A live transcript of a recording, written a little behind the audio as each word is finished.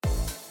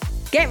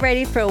Get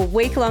ready for a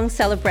week-long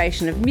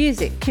celebration of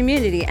music,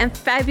 community and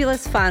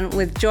fabulous fun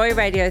with Joy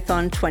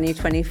Radiothon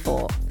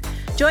 2024.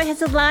 Joy has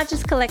the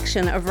largest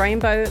collection of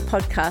rainbow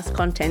podcast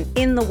content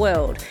in the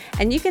world,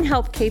 and you can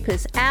help keep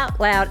us out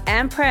loud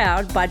and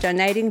proud by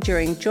donating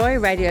during Joy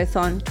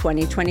Radiothon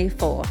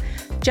 2024.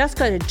 Just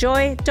go to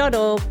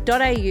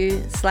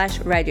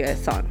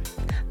joy.org.au/radiothon.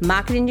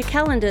 Mark it in your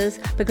calendars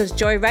because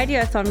Joy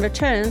Radiothon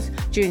returns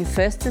June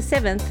 1st to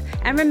 7th,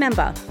 and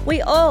remember,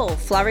 we all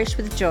flourish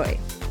with joy.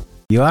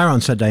 You are on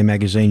Saturday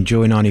Magazine,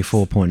 Joy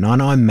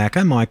 94.9. I'm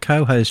Macca. My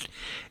co-host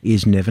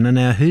is Nevin. And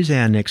now who's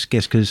our next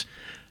guest? Because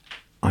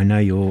I know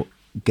you're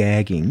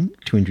gagging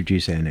to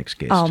introduce our next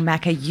guest. Oh,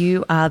 Macca,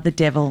 you are the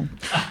devil.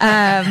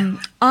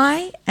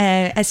 I,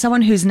 as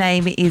someone whose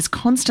name is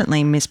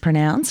constantly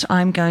mispronounced,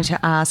 I'm going to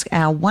ask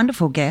our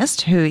wonderful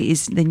guest, who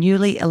is the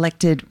newly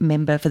elected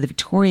member for the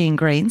Victorian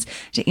Greens,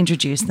 to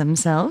introduce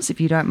themselves,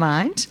 if you don't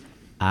mind.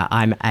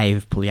 I'm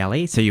Ave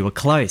Puglielli, so you were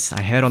close.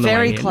 I heard on the way in.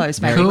 Very close,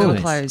 mate. Very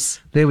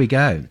close. There we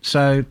go.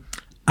 So,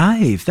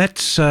 Ave,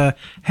 that's how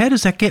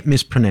does that get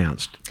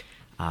mispronounced?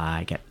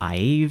 I get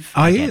Ave.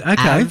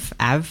 Okay.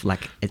 Av,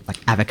 like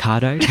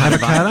avocado.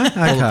 Avocado?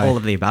 Okay. All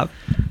of the above.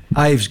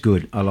 Ave's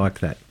good. I like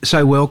that.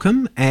 So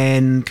welcome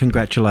and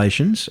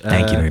congratulations.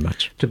 Thank you very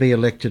much. To be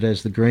elected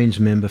as the Greens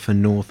member for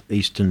North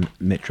Eastern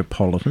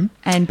Metropolitan.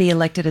 And be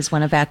elected as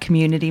one of our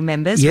community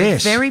members.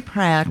 Yes. We're very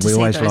proud to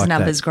see those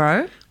numbers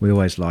grow. We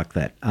always like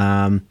that.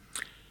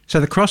 So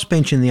the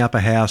crossbench in the upper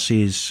house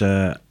is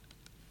an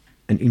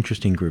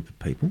interesting group of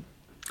people.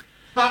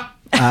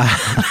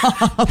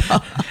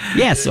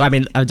 Yes, I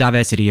mean, a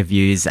diversity of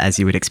views as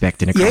you would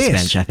expect in a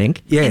crossbench, I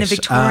think. Yes. In a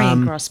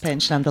Victorian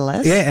crossbench,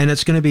 nonetheless. Yeah, and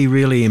it's going to be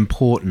really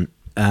important,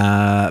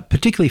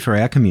 particularly for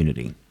our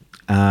community,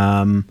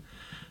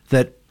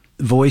 that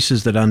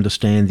voices that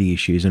understand the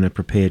issues and are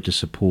prepared to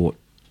support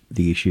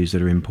the issues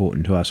that are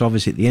important to us.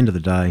 Obviously, at the end of the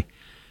day,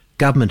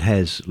 government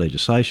has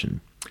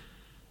legislation.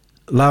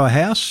 Lower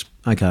house,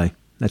 okay,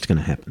 that's going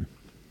to happen.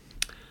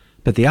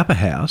 But the upper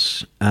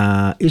house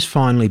is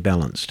finely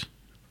balanced.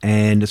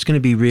 And it's going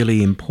to be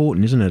really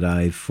important, isn't it,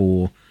 Ave,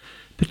 for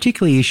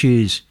particularly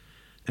issues,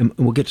 and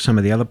we'll get to some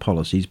of the other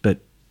policies, but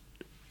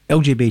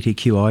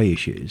LGBTQI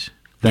issues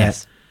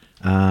that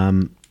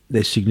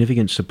there's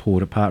significant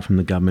support apart from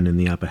the government in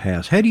the upper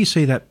house. How do you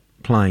see that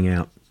playing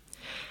out?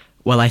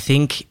 Well, I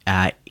think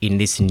in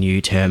this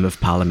new term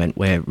of Parliament,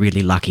 we're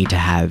really lucky to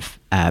have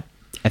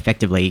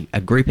effectively a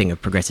grouping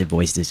of progressive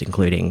voices,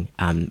 including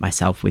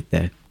myself with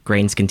the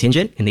Greens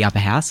contingent in the upper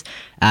house.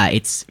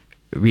 It's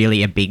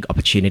really a big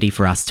opportunity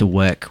for us to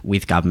work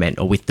with government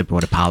or with the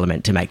broader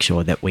Parliament to make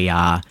sure that we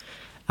are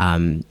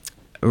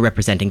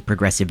representing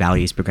progressive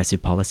values,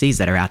 progressive policies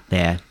that are out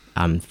there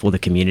for the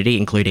community,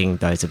 including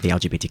those of the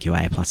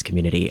LGBTQIA plus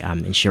community,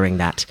 ensuring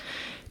that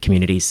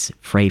communities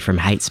free from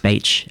hate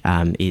speech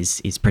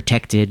is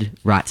protected,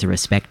 rights are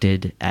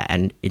respected,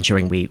 and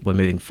ensuring we're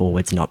moving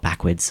forwards, not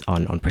backwards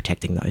on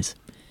protecting those.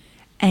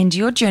 And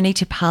your journey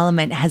to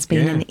Parliament has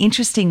been an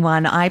interesting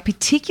one. I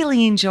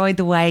particularly enjoyed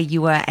the way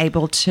you were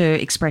able to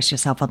express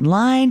yourself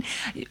online,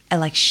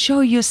 like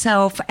show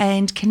yourself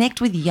and connect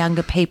with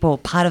younger people.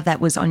 Part of that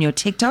was on your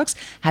TikToks.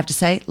 I have to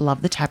say,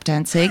 love the tap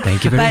dancing.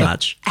 Thank you very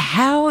much.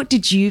 How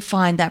did you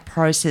find that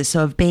process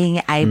of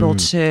being able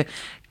to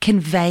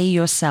convey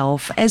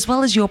yourself as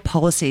well as your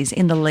policies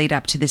in the lead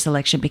up to this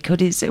election?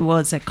 Because it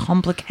was a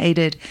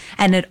complicated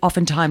and an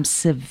oftentimes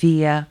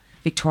severe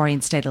Victorian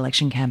state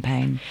election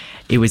campaign.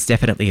 It was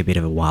definitely a bit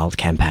of a wild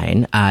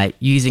campaign.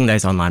 Using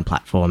those online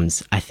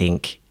platforms, I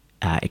think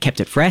it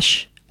kept it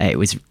fresh. It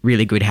was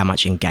really good how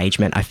much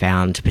engagement I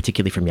found,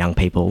 particularly from young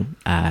people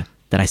that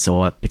I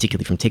saw,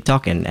 particularly from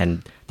TikTok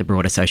and the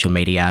broader social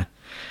media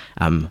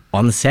on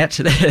the set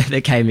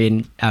that came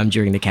in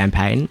during the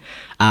campaign.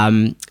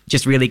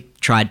 Just really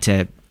tried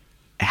to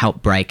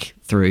help break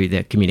through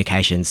the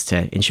communications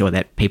to ensure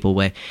that people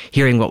were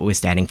hearing what we were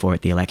standing for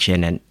at the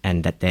election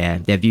and that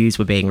their views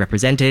were being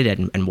represented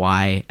and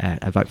why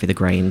a vote for the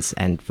Greens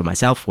and for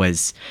myself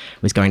was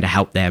going to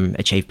help them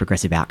achieve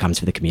progressive outcomes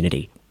for the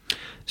community.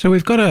 So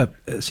we've got a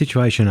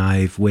situation,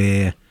 Ave,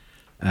 where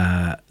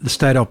the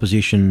state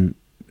opposition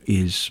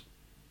is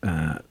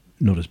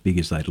not as big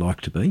as they'd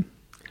like to be.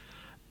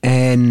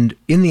 And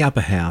in the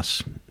upper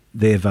house,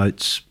 their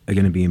votes are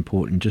going to be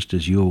important just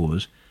as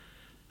yours.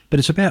 But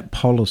it's about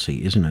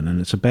policy, isn't it?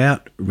 And it's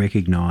about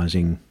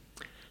recognising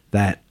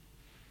that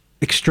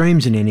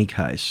extremes in any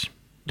case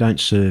don't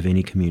serve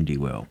any community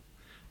well.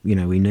 You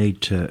know, we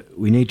need to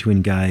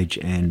engage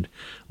and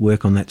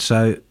work on that.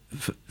 So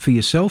for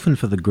yourself and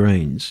for the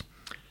Greens,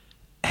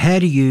 how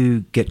do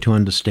you get to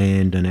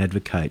understand and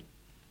advocate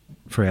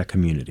for our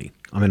community?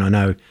 I mean, I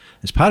know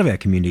as part of our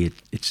community,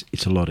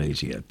 it's a lot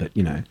easier, but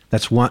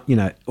that's one.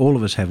 All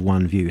of us have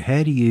one view.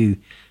 How do you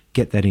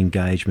get that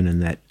engagement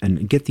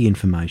and get the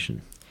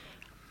information?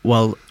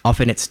 Well,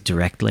 often it's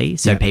directly.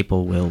 So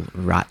people will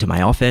write to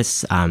my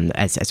office.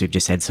 As we've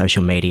just said,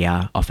 social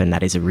media, often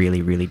that is a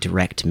really, really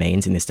direct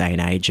means in this day and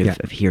age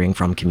of hearing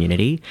from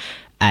community.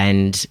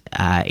 And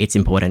it's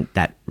important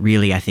that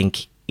really, I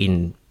think,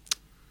 in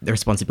the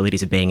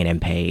responsibilities of being an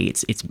MP,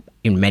 it's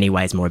in many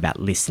ways more about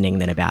listening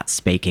than about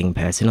speaking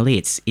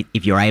personally.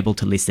 If you're able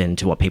to listen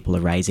to what people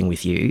are raising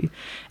with you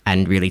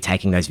and really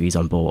taking those views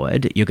on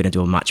board, you're going to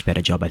do a much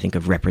better job, I think,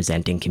 of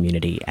representing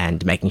community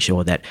and making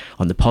sure that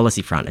on the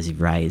policy front, as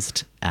you've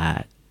raised,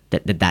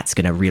 that's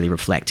going to really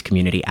reflect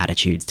community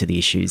attitudes to the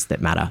issues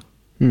that matter.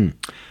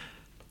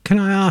 Can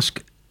I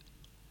ask,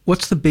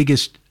 what's the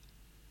biggest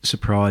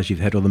surprise you've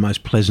had, or the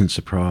most pleasant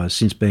surprise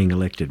since being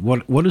elected?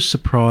 What has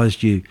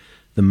surprised you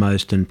the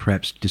most and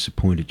perhaps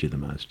disappointed you the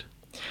most?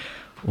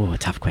 Oh, a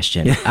tough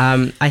question.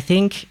 I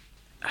think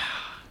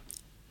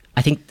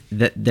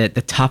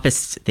the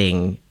toughest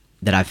thing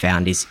that I've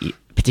found is,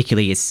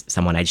 particularly as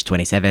someone aged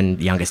 27,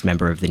 the youngest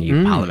member of the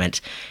new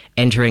parliament,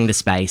 entering the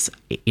space,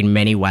 in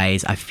many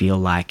ways, I feel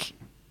like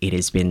it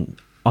has been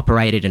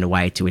operated in a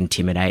way to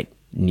intimidate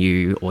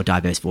new or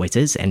diverse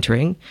voices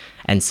entering.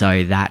 And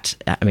so that,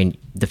 I mean,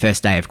 the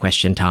first day of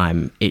question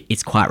time,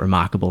 it's quite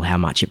remarkable how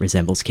much it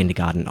resembles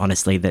kindergarten.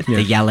 Honestly, the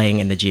yelling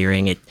and the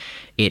jeering,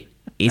 it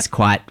is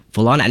quite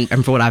full on. And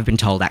from what I've been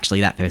told,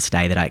 actually, that first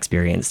day that I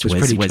experienced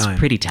was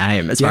pretty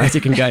tame as far as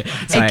it can go.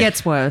 So it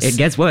gets worse. It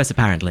gets worse,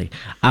 apparently.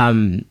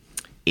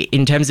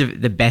 In terms of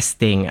the best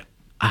thing,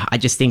 I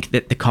just think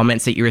that the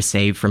comments that you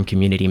receive from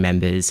community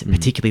members,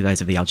 particularly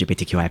those of the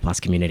LGBTQIA plus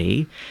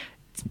community,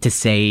 to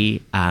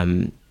see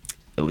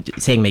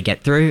seeing me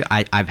get through,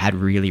 I've had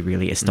really,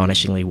 really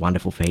astonishingly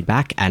wonderful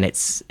feedback, and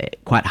it's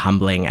quite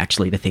humbling,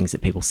 actually, the things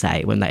that people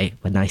say when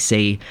they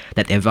see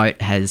that their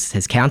vote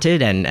has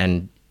counted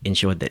and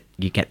ensured that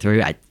you get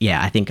through.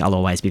 I think I'll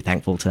always be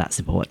thankful to that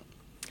support.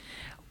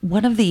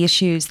 One of the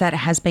issues that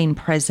has been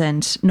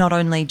present not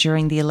only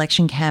during the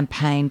election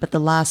campaign but the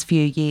last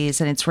few years,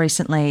 and it's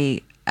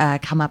recently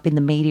come up in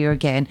the media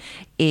again,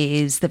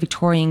 is the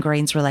Victorian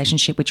Greens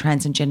relationship with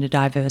trans and gender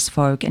diverse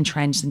folk and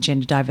trans and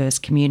gender diverse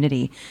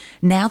community.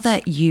 Now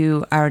that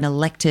you are an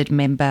elected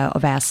member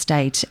of our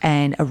state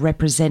and a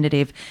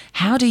representative,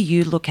 how do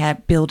you look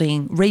at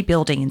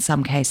rebuilding in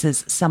some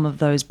cases, some of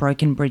those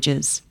broken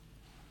bridges?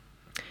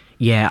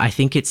 Yeah, I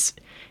think it's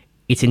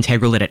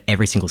integral that at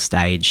every single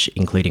stage,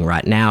 including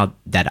right now,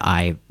 that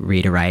I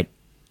reiterate,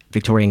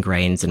 Victorian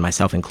Greens and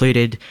myself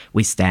included,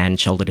 we stand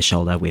shoulder to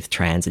shoulder with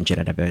trans and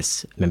gender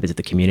diverse members of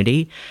the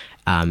community.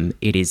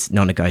 It is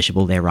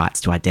non-negotiable, their rights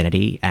to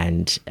identity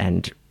and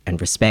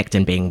respect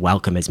and being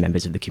welcome as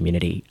members of the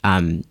community.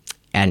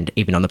 And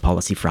even on the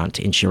policy front,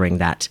 ensuring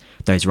that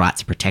those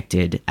rights are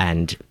protected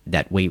and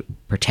that we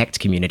protect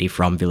community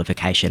from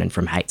vilification and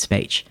from hate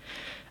speech.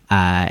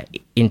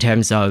 In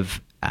terms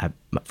of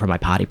from my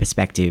party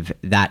perspective,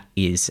 that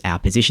is our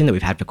position that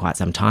we've had for quite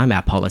some time.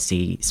 Our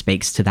policy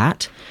speaks to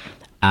that.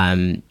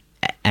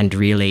 And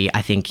really,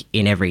 I think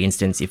in every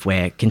instance, if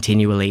we're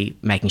continually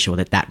making sure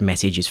that that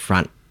message is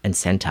front and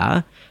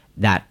centre,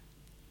 that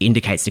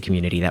indicates to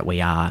community that we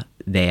are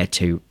there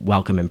to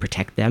welcome and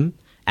protect them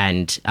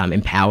and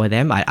empower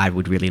them. I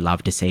would really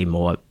love to see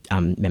more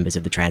members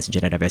of the trans and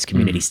gender diverse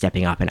community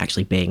stepping up and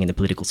actually being in the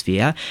political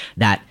sphere.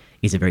 That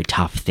is a very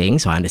tough thing,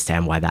 so I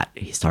understand why that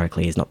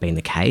historically has not been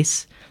the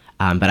case.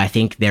 But I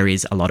think there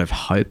is a lot of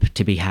hope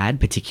to be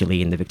had,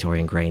 particularly in the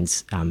Victorian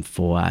Greens,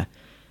 for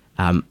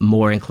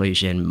more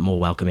inclusion, more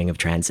welcoming of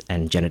trans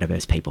and gender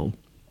diverse people.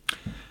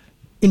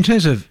 In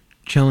terms of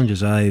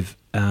challenges, Ave,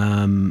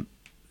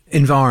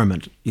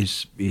 environment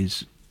is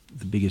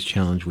the biggest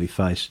challenge we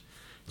face.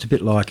 It's a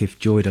bit like if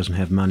Joy doesn't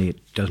have money,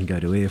 it doesn't go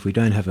to air. If we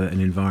don't have an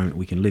environment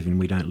we can live in,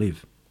 we don't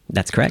live.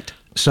 That's correct.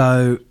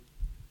 So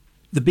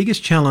the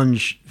biggest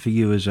challenge for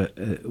you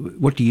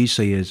what do you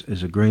see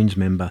as a Greens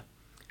member,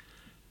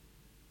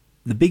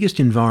 the biggest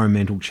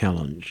environmental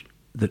challenge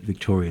that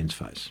Victorians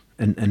face,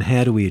 and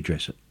how do we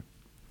address it?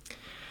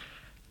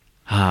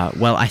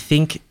 Well, I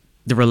think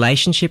the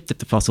relationship that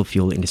the fossil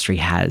fuel industry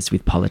has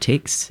with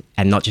politics,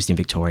 and not just in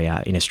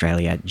Victoria, in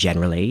Australia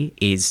generally,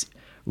 is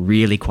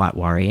really quite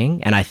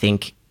worrying. And I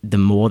think the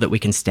more that we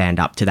can stand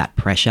up to that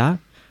pressure,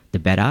 the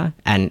better.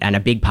 And a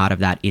big part of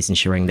that is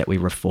ensuring that we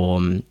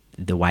reform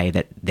the way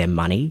that their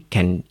money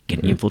can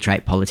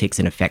infiltrate politics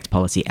and affect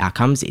policy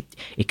outcomes.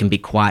 It can be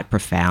quite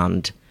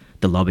profound,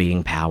 the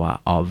lobbying power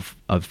of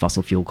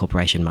fossil fuel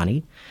corporation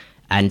money.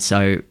 And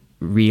so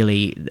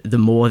really, the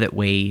more that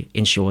we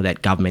ensure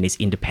that government is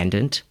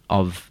independent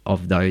of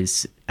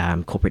those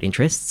corporate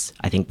interests,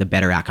 I think the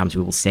better outcomes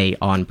we will see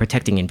on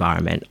protecting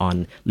environment,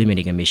 on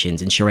limiting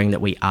emissions, ensuring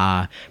that we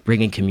are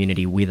bringing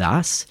community with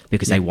us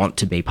because they want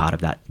to be part of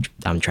that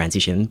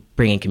transition,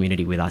 bringing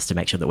community with us to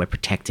make sure that we're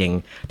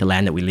protecting the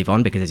land that we live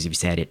on because, as you've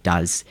said, it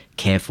does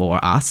care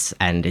for us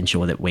and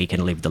ensure that we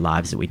can live the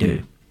lives that we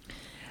do.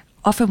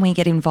 Often we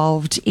get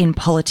involved in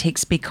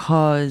politics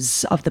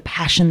because of the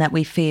passion that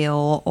we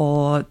feel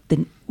or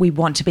we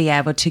want to be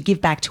able to give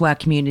back to our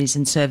communities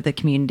and serve the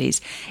communities.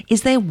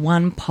 Is there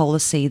one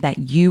policy that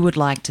you would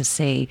like to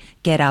see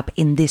get up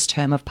in this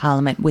term of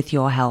Parliament with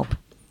your help?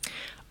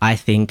 I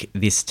think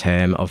this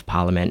term of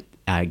Parliament,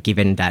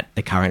 given that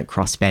the current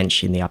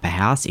crossbench in the upper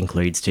house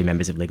includes 2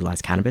 members of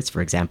legalised cannabis,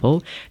 for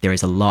example, there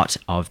is a lot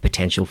of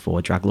potential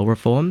for drug law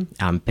reform,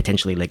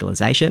 potentially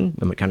legalisation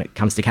when it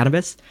comes to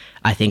cannabis.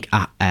 I think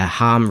a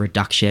harm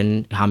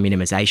reduction, harm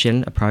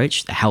minimisation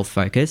approach, a health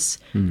focus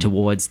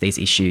towards these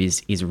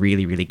issues is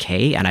really, really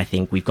key. And I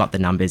think we've got the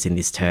numbers in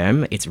this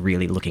term. It's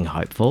really looking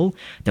hopeful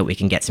that we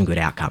can get some good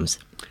outcomes.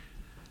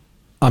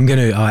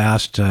 I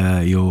asked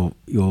your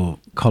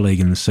colleague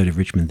in the seat of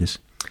Richmond this.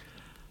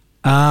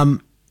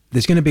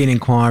 There's going to be an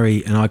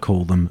inquiry, and I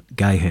call them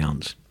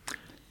gayhounds.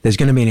 There's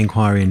going to be an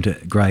inquiry into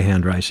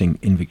greyhound racing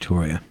in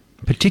Victoria,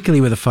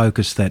 particularly with a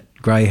focus that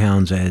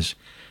greyhounds as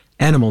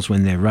animals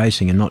when they're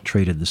racing are not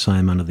treated the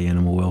same under the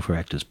Animal Welfare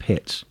Act as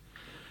pets.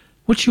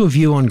 What's your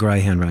view on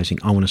greyhound racing?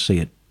 I want to see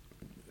it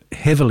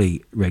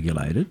heavily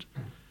regulated.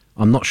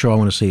 I'm not sure I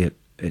want to see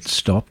it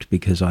stopped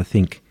because I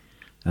think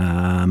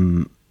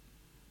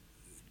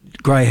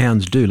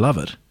greyhounds do love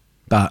it,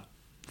 but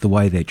the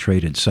way they're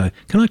treated. So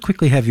can I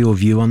quickly have your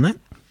view on that?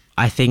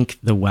 I think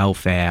the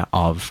welfare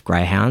of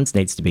greyhounds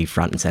needs to be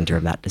front and centre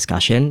of that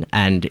discussion.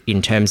 And in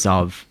terms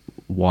of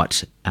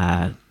what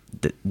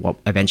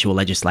eventual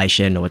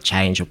legislation or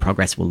change or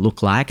progress will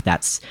look like,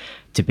 that's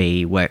to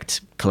be worked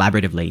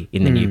collaboratively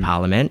in the new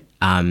parliament.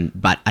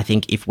 But I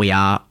think if we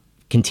are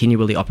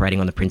continually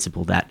operating on the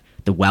principle that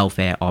the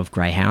welfare of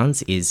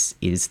greyhounds is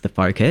the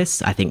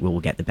focus, I think we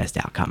will get the best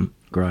outcome.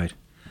 Great.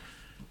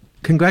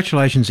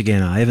 Congratulations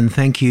again, Ivan.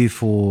 Thank you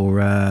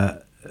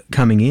for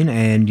coming in,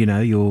 and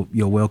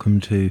you're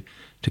welcome to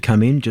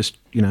come in. Just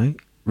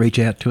reach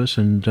out to us,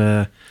 and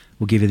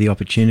we'll give you the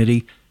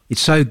opportunity.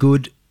 It's so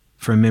good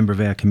for a member of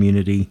our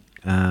community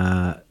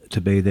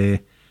to be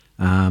there.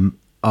 I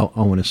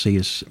want to see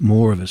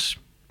more of us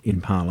in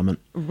Parliament.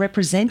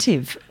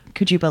 Representative,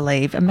 could you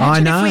believe?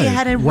 Imagine if we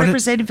had a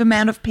representative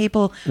amount of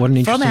people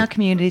from our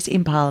communities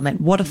in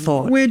Parliament. What a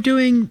thought. We're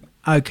doing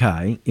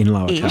okay in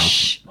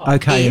lowercase.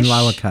 Okay in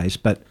lowercase,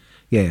 but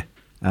yeah,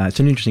 it's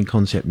an interesting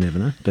concept,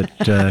 Nevena. But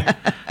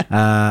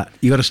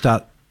you got to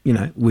start.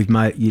 We've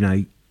made.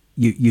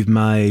 You've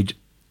made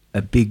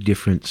a big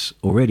difference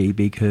already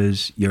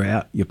because you're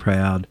out, you're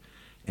proud,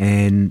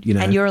 and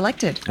and you're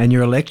elected. And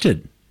you're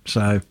elected.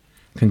 So,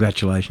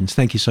 congratulations.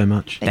 Thank you so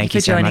much. Thank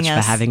you so much for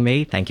having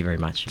me. Thank you very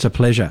much. It's a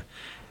pleasure.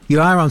 You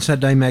are on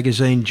Saturday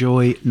Magazine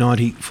Joy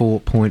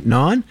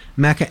 94.9.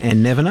 Macca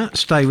and Nevena,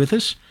 stay with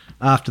us.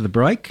 After the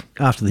break,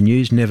 after the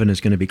news,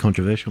 Nevena's going to be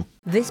controversial.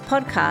 This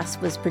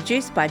podcast was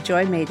produced by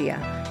Joy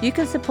Media. You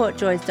can support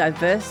Joy's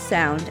diverse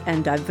sound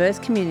and diverse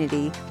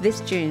community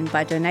this June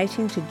by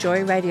donating to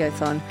Joy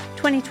Radiothon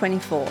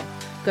 2024.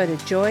 Go to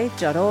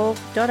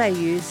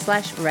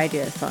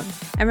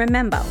joy.org.au/radiothon. And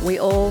remember, we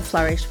all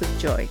flourish with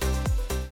joy.